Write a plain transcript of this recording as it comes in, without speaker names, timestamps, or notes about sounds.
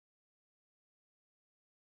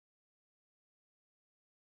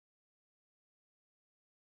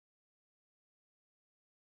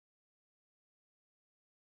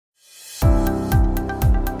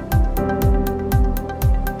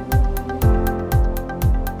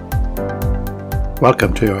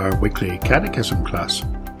Welcome to our weekly Catechism class.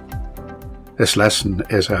 This lesson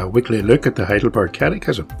is a weekly look at the Heidelberg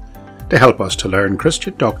Catechism to help us to learn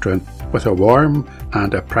Christian doctrine with a warm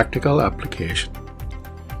and a practical application.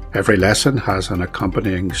 Every lesson has an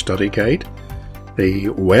accompanying study guide. The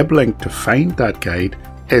web link to find that guide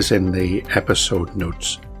is in the episode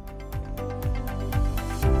notes.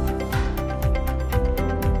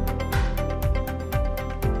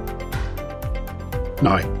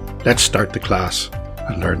 Now, let's start the class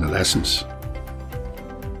and learn the lessons.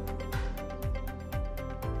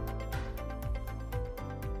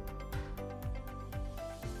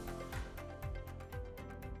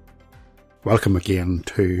 Welcome again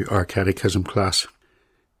to our Catechism class.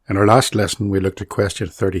 In our last lesson we looked at question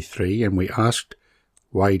 33 and we asked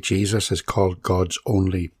why Jesus is called God's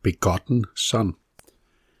only begotten Son.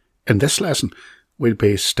 In this lesson we'll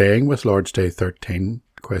be staying with Lord's Day 13,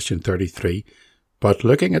 question 33, but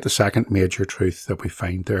looking at the second major truth that we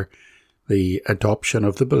find there, the adoption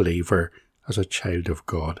of the believer as a child of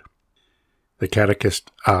God. The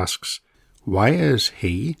catechist asks, why is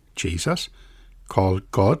he, Jesus,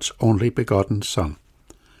 called God's only begotten Son,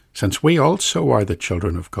 since we also are the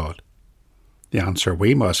children of God? The answer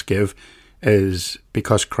we must give is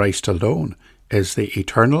because Christ alone is the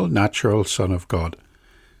eternal natural Son of God,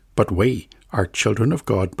 but we are children of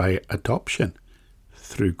God by adoption,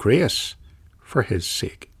 through grace, for his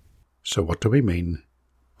sake. So what do we mean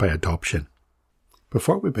by adoption?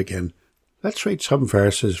 Before we begin, let's read some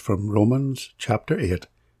verses from Romans chapter 8,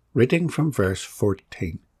 reading from verse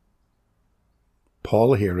 14.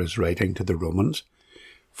 Paul here is writing to the Romans,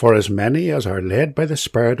 "For as many as are led by the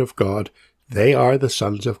Spirit of God, they are the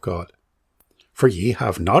sons of God. For ye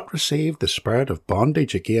have not received the spirit of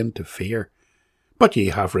bondage again to fear, but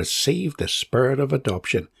ye have received the Spirit of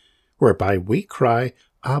adoption, whereby we cry,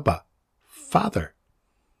 Abba, Father.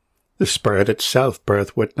 The Spirit itself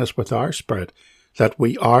beareth witness with our spirit that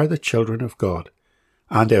we are the children of God,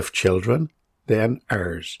 and if children, then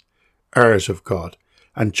heirs, heirs of God,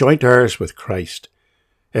 and joint heirs with Christ,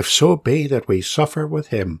 if so be that we suffer with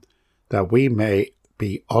him, that we may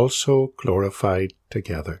be also glorified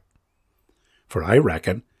together. For I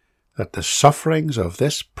reckon that the sufferings of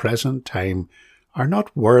this present time are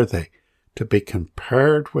not worthy to be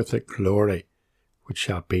compared with the glory which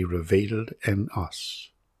shall be revealed in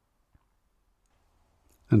us."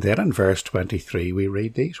 And then in verse 23 we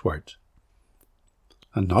read these words,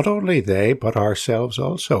 "And not only they, but ourselves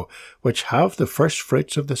also, which have the first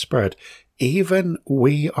fruits of the Spirit, even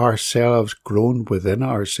we ourselves groan within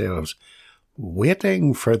ourselves,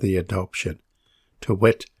 waiting for the adoption, to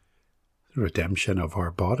wit, the redemption of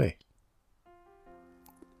our body."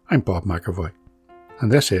 I'm Bob McAvoy,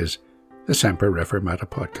 and this is the Semper Reformata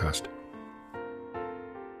podcast.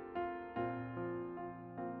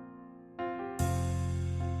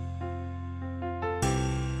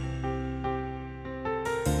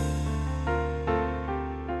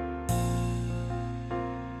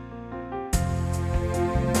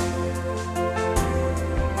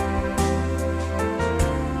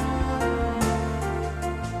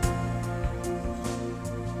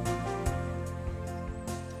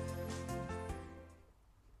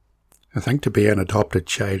 I think to be an adopted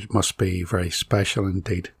child must be very special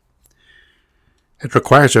indeed. It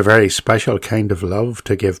requires a very special kind of love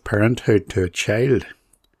to give parenthood to a child,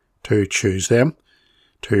 to choose them,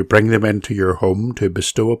 to bring them into your home, to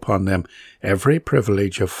bestow upon them every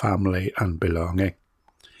privilege of family and belonging.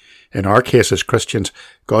 In our case as Christians,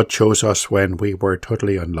 God chose us when we were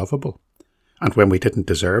totally unlovable, and when we didn't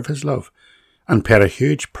deserve his love, and paid a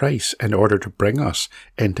huge price in order to bring us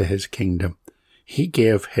into his kingdom. He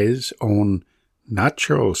gave his own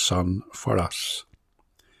natural Son for us.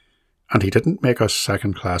 And he didn't make us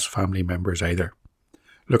second-class family members either.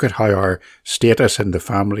 Look at how our status in the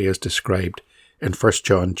family is described in 1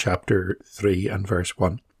 John chapter 3 and verse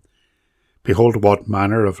 1. "Behold what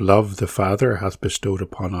manner of love the Father hath bestowed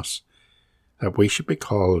upon us, that we should be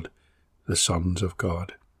called the sons of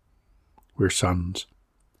God." We're sons.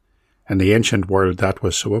 In the ancient world that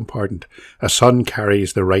was so important. A son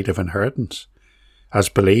carries the right of inheritance. As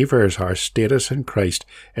believers, our status in Christ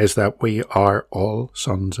is that we are all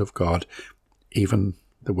sons of God. Even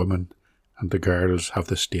the women and the girls have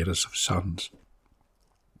the status of sons.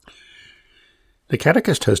 The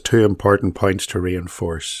catechist has two important points to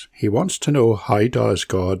reinforce. He wants to know, how does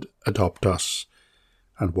God adopt us,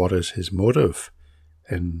 and what is his motive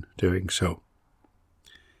in doing so?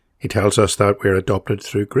 He tells us that we're adopted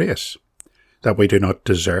through grace, that we do not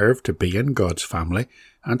deserve to be in God's family,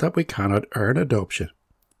 and that we cannot earn adoption,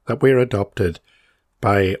 that we are adopted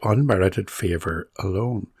by unmerited favour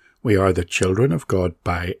alone. We are the children of God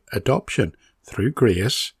by adoption through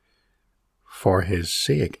grace, for his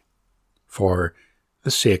sake, for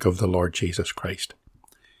the sake of the Lord Jesus Christ.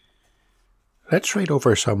 Let's read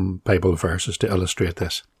over some Bible verses to illustrate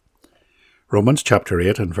this. Romans chapter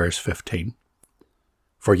 8 and verse 15.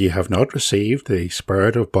 For ye have not received the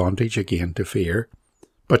spirit of bondage again to fear,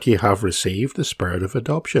 but ye have received the spirit of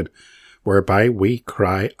adoption, whereby we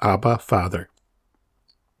cry, Abba, Father.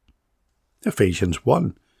 Ephesians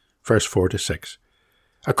 1, verse 4 to 6.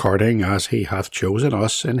 According as he hath chosen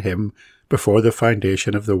us in him before the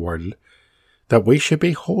foundation of the world, that we should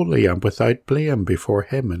be holy and without blame before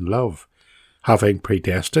him in love, having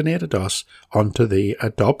predestinated us unto the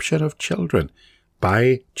adoption of children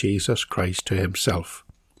by Jesus Christ to himself,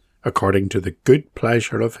 according to the good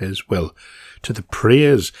pleasure of his will, to the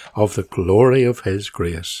praise of the glory of his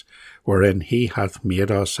grace, wherein he hath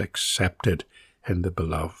made us accepted in the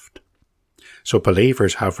beloved. So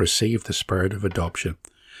believers have received the spirit of adoption.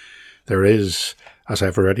 There is, as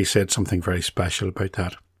I've already said, something very special about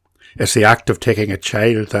that. It's the act of taking a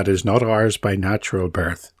child that is not ours by natural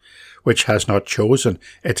birth, which has not chosen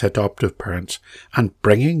its adoptive parents, and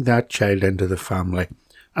bringing that child into the family,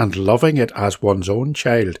 and loving it as one's own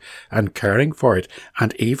child, and caring for it,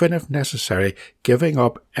 and even if necessary, giving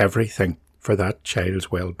up everything for that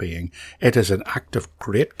child's well-being. It is an act of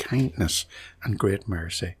great kindness and great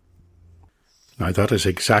mercy. Now that is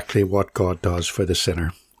exactly what God does for the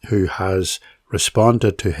sinner who has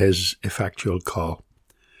responded to his effectual call.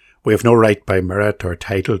 We have no right by merit or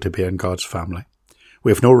title to be in God's family.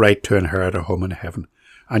 We have no right to inherit a home in heaven,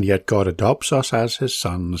 and yet God adopts us as his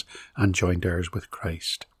sons and joint heirs with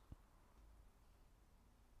Christ.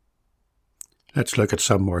 Let's look at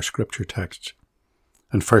some more scripture texts.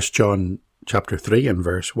 In 1 John chapter 3 and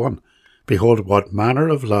verse 1, Behold, what manner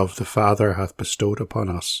of love the Father hath bestowed upon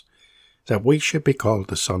us, that we should be called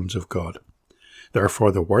the sons of God.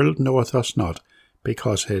 Therefore the world knoweth us not,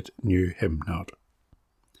 because it knew him not.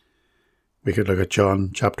 We could look at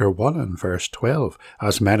John chapter 1 and verse 12.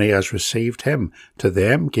 As many as received him, to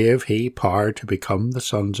them gave he power to become the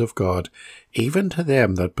sons of God, even to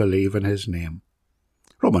them that believe in his name.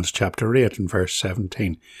 Romans chapter 8 and verse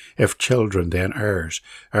 17. If children, then heirs,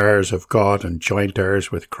 heirs of God and joint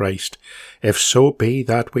heirs with Christ, if so be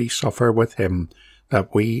that we suffer with him,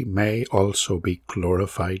 that we may also be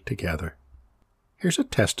glorified together. Here's a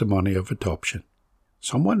testimony of adoption.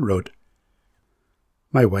 Someone wrote,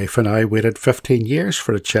 My wife and I waited 15 years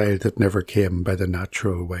for a child that never came by the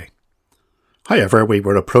natural way. However, we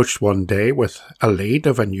were approached one day with a lead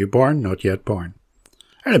of a newborn not yet born.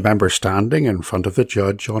 I remember standing in front of the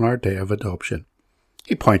judge on our day of adoption.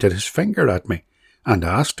 He pointed his finger at me and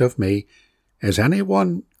asked of me, Is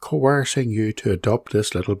anyone coercing you to adopt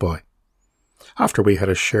this little boy? After we had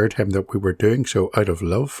assured him that we were doing so out of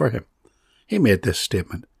love for him, he made this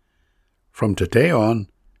statement, From today on,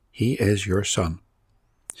 he is your son.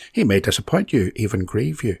 He may disappoint you, even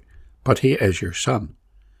grieve you, but he is your son.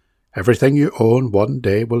 Everything you own one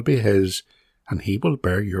day will be his, and he will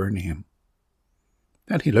bear your name.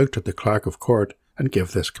 Then he looked at the clerk of court and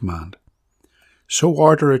gave this command. So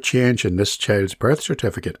order a change in this child's birth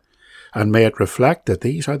certificate, and may it reflect that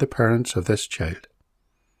these are the parents of this child.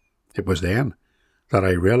 It was then that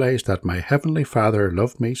I realized that my heavenly Father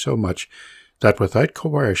loved me so much that without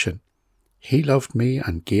coercion, he loved me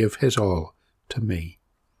and gave his all to me.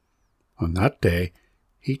 On that day,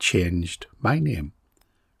 he changed my name,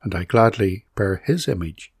 and I gladly bear his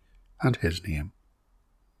image and his name.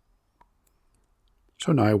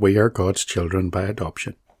 So now we are God's children by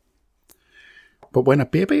adoption. But when a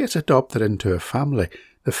baby is adopted into a family,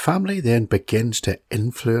 the family then begins to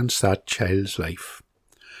influence that child's life.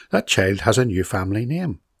 That child has a new family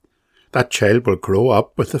name. That child will grow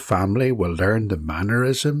up with the family, will learn the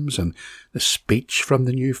mannerisms and the speech from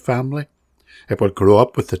the new family. It will grow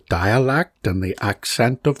up with the dialect and the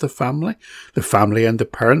accent of the family. The family and the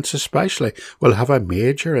parents especially will have a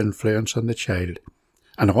major influence on the child.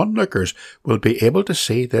 And onlookers will be able to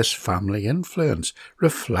see this family influence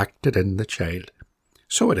reflected in the child.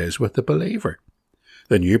 So it is with the believer.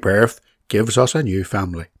 The new birth gives us a new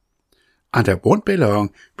family. And it won't be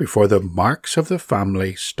long before the marks of the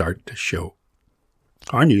family start to show.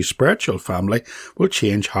 Our new spiritual family will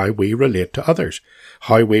change how we relate to others,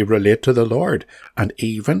 how we relate to the Lord, and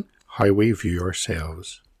even how we view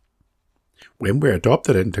ourselves. When we're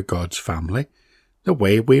adopted into God's family, the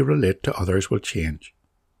way we relate to others will change.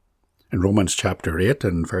 In Romans chapter 8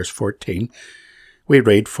 and verse 14, we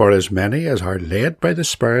read, For as many as are led by the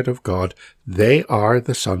Spirit of God, they are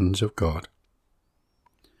the sons of God.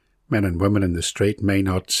 Men and women in the street may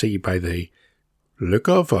not see by the look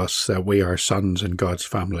of us that we are sons in God's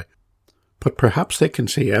family, But perhaps they can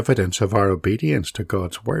see evidence of our obedience to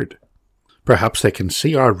God's word. Perhaps they can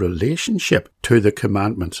see our relationship to the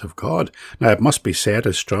commandments of God. Now, it must be said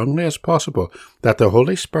as strongly as possible that the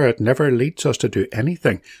Holy Spirit never leads us to do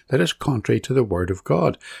anything that is contrary to the Word of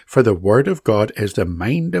God, for the Word of God is the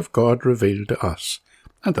mind of God revealed to us,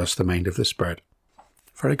 and thus the mind of the Spirit.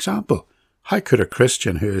 For example, how could a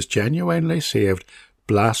Christian who is genuinely saved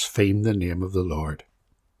blaspheme the name of the Lord?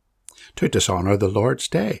 To dishonour the Lord's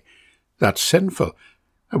day, that's sinful.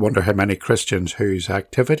 I wonder how many Christians whose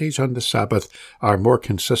activities on the Sabbath are more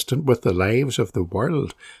consistent with the lives of the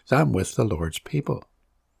world than with the Lord's people.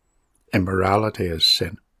 Immorality is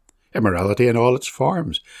sin. Immorality in all its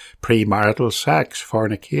forms. Premarital sex,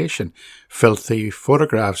 fornication, filthy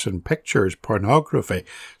photographs and pictures, pornography,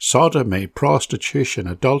 sodomy, prostitution,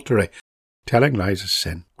 adultery. Telling lies is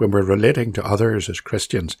sin when we're relating to others as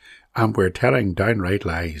Christians and we're telling downright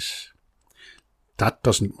lies. That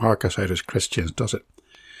doesn't mark us out as Christians, does it?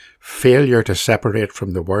 Failure to separate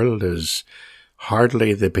from the world is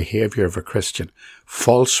hardly the behaviour of a Christian.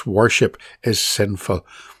 False worship is sinful.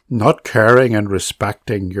 Not caring and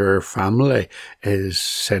respecting your family is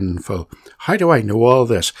sinful. How do I know all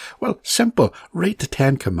this? Well, simple. Read the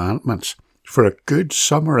 10 Commandments for a good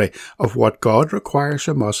summary of what God requires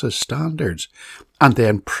from us as standards. And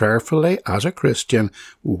then prayerfully, as a Christian,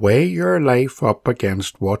 weigh your life up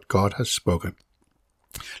against what God has spoken.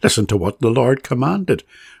 Listen to what the Lord commanded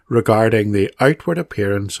regarding the outward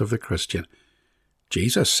appearance of the Christian.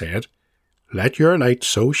 Jesus said, "Let your light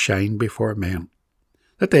so shine before men,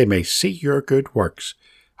 that they may see your good works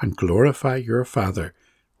and glorify your Father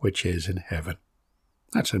which is in heaven."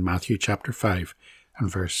 That's in Matthew chapter 5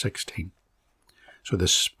 and verse 16. So the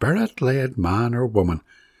Spirit-led man or woman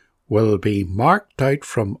will be marked out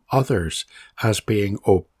from others as being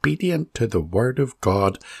obedient to the Word of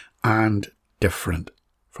God and different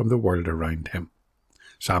from the world around him.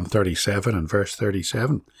 Psalm 37 and verse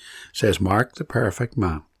 37 says, "Mark the perfect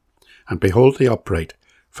man, and behold the upright,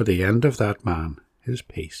 for the end of that man is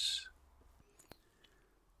peace."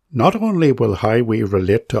 Not only will how we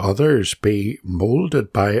relate to others be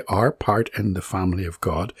moulded by our part in the family of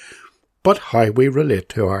God, but how we relate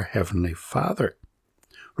to our Heavenly Father.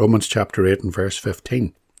 Romans chapter 8 and verse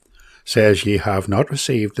 15 says, "Ye have not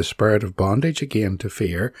received the spirit of bondage again to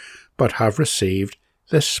fear, but have received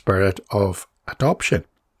the spirit of adoption,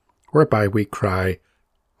 whereby we cry,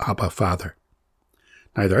 Abba, Father."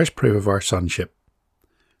 Now there's proof of our sonship,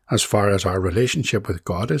 as far as our relationship with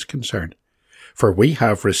God is concerned. For we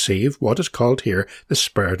have received what is called here the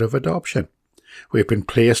spirit of adoption. We've been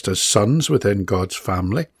placed as sons within God's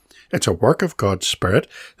family. It's a work of God's Spirit.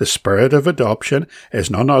 The spirit of adoption is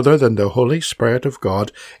none other than the Holy Spirit of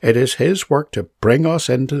God. It is His work to bring us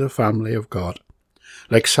into the family of God.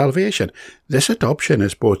 Like salvation, this adoption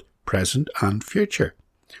is both present and future.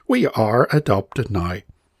 We are adopted now,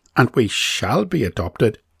 and we shall be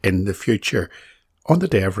adopted in the future on the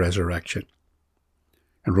day of resurrection.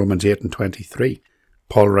 In Romans 8 and 23,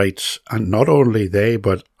 Paul writes, "And not only they,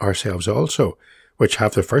 but ourselves also, which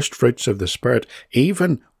have the first fruits of the Spirit,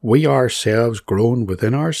 even we ourselves groan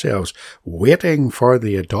within ourselves, waiting for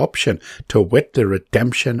the adoption, to wit, the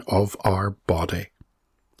redemption of our body."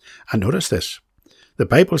 And notice this. The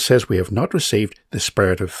Bible says we have not received the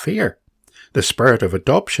spirit of fear. The spirit of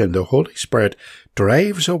adoption, the Holy Spirit,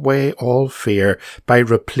 drives away all fear by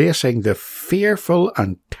replacing the fearful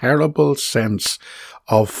and terrible sense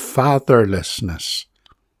of fatherlessness,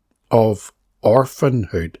 of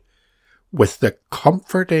orphanhood, with the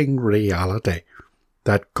comforting reality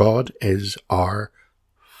that God is our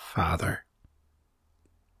Father.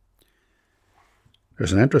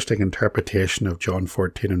 There's an interesting interpretation of John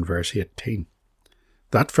 14 and verse 18.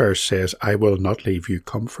 That verse says, "I will not leave you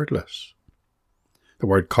comfortless." The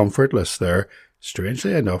word comfortless there,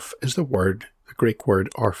 strangely enough, is the Greek word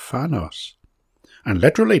orphanos. And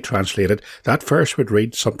literally translated, that verse would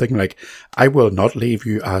read something like, "I will not leave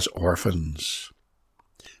you as orphans.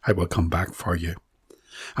 I will come back for you."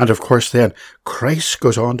 And of course then, Christ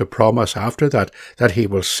goes on to promise after that He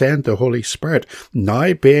will send the Holy Spirit,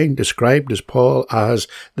 now being described as Paul as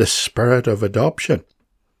the Spirit of adoption.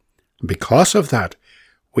 And because of that,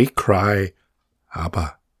 we cry,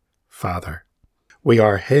 Abba, Father. We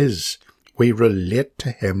are His. We relate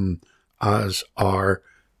to Him as our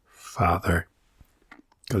Father.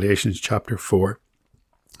 Galatians chapter 4,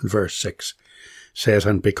 verse 6 says,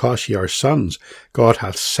 "And because ye are sons, God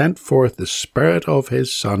hath sent forth the Spirit of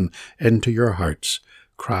His Son into your hearts,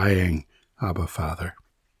 crying, Abba, Father."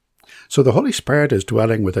 So the Holy Spirit is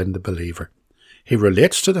dwelling within the believer. He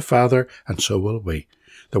relates to the Father, and so will we.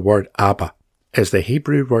 The word Abba is the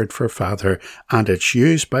Hebrew word for father, and it's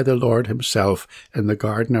used by the Lord himself in the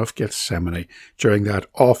Garden of Gethsemane during that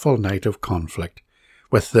awful night of conflict.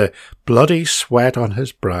 With the bloody sweat on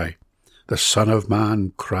his brow, the Son of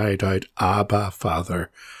Man cried out, Abba,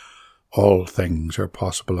 Father, all things are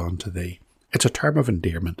possible unto thee. It's a term of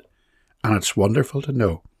endearment, and it's wonderful to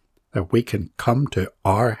know that we can come to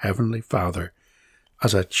our Heavenly Father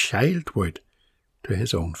as a child would to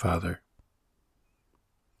his own father.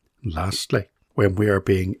 Lastly, when we are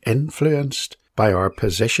being influenced by our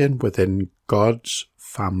position within God's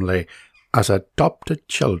family as adopted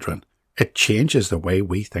children, it changes the way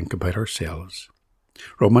we think about ourselves.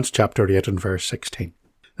 Romans chapter 8 and verse 16.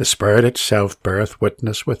 The Spirit itself beareth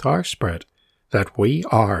witness with our spirit that we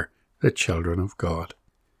are the children of God.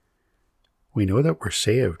 We know that we're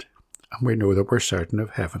saved, and we know that we're certain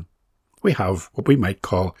of heaven. We have what we might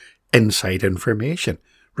call inside information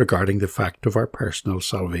regarding the fact of our personal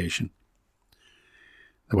salvation.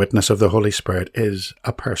 The witness of the Holy Spirit is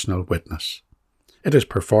a personal witness. It is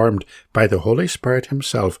performed by the Holy Spirit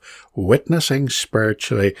himself, witnessing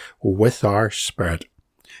spiritually with our spirit.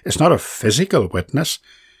 It's not a physical witness,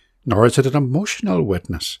 nor is it an emotional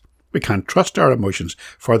witness. We can't trust our emotions,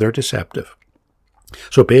 for they're deceptive.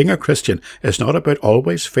 So being a Christian is not about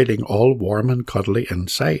always feeling all warm and cuddly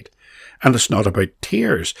inside. And it's not about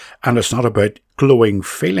tears, and it's not about glowing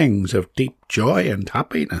feelings of deep joy and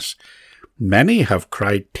happiness. Many have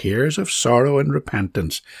cried tears of sorrow and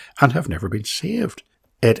repentance and have never been saved.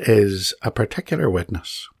 It is a particular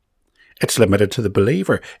witness. It's limited to the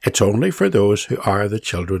believer. It's only for those who are the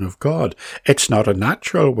children of God. It's not a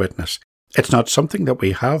natural witness. It's not something that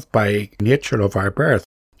we have by nature of our birth.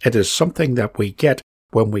 It is something that we get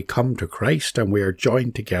when we come to Christ and we are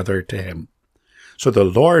joined together to him. So the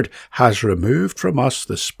Lord has removed from us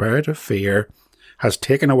the spirit of fear, has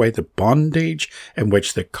taken away the bondage in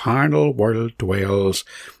which the carnal world dwells.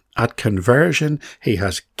 At conversion, he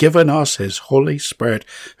has given us his Holy Spirit,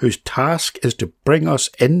 whose task is to bring us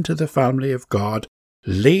into the family of God,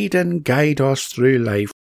 lead and guide us through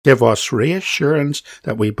life, give us reassurance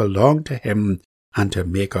that we belong to him, and to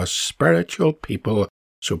make us spiritual people.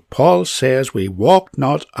 So Paul says we walk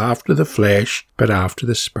not after the flesh, but after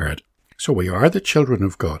the Spirit. So we are the children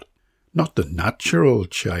of God, not the natural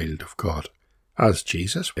child of God, as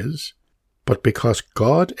Jesus is, but because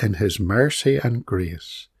God in his mercy and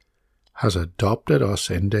grace has adopted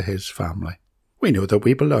us into his family. We know that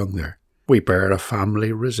we belong there. We bear a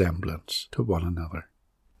family resemblance to one another.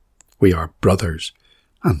 We are brothers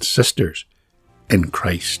and sisters in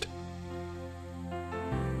Christ.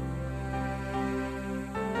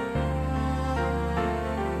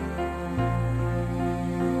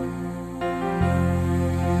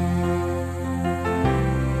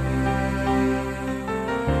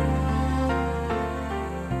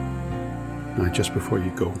 Just before you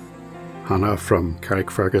go, Hannah from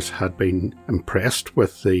Carrickfergus had been impressed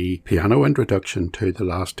with the piano introduction to the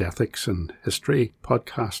Last Ethics and History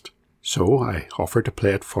podcast, so I offered to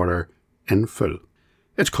play it for her in full.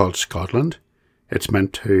 It's called Scotland. It's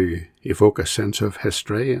meant to evoke a sense of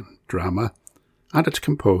history and drama, and it's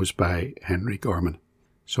composed by Henry Gorman.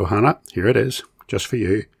 So Hannah, here it is, just for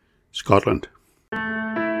you, Scotland.